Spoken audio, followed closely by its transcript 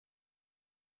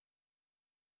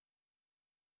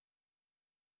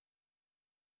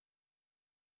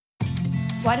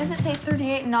Why does it say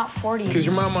 38 and not 40? Because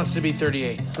your mom wants to be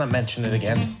 38. Let's not mention it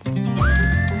again.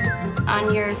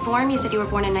 On your form, you said you were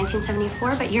born in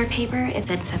 1974, but your paper, it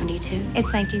said 72.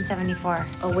 It's 1974.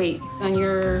 Oh, wait. On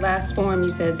your last form, you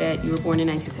said that you were born in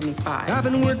 1975. I've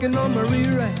been working on my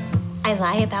rewrite. I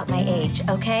lie about my age,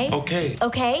 okay? Okay.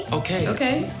 Okay? Okay.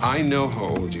 Okay. I know how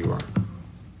old you are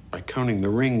by counting the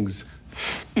rings.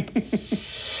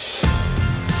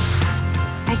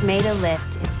 I've made a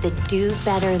list. It's the do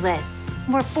better list.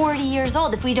 We're 40 years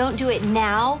old. If we don't do it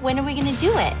now, when are we gonna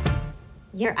do it?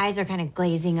 Your eyes are kind of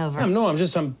glazing over. No,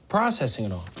 I'm processing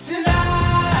it all.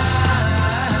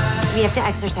 We have to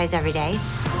exercise every day.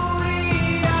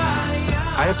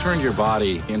 I have turned your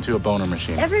body into a boner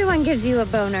machine. Everyone gives you a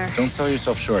boner. Don't sell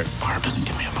yourself short. Barb doesn't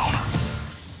give me a boner.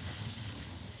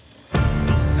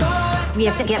 We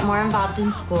have to get more involved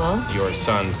in school. Your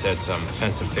son said some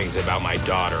offensive things about my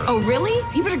daughter. Oh, really?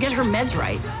 You better get her meds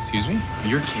right. Excuse me?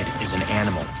 Your kid is an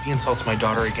animal. He insults my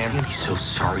daughter again. He'll be so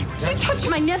sorry. You touched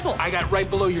my nipple. I got right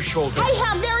below your shoulder. I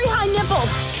have very high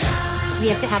nipples. We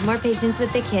have to have more patience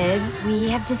with the kids. We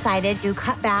have decided to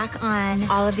cut back on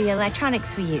all of the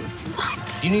electronics we use.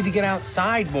 What? You need to get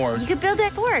outside more. You could build a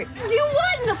fort. Do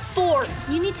what in the fort?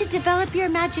 You need to develop your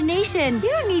imagination. You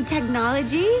don't need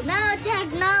technology. No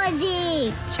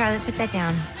technology. Charlotte, put that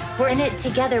down. We're in it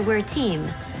together. We're a team.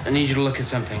 I need you to look at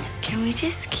something. Can we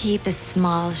just keep the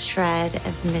small shred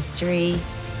of mystery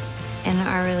in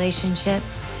our relationship?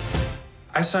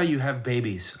 I saw you have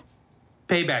babies.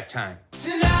 Payback time.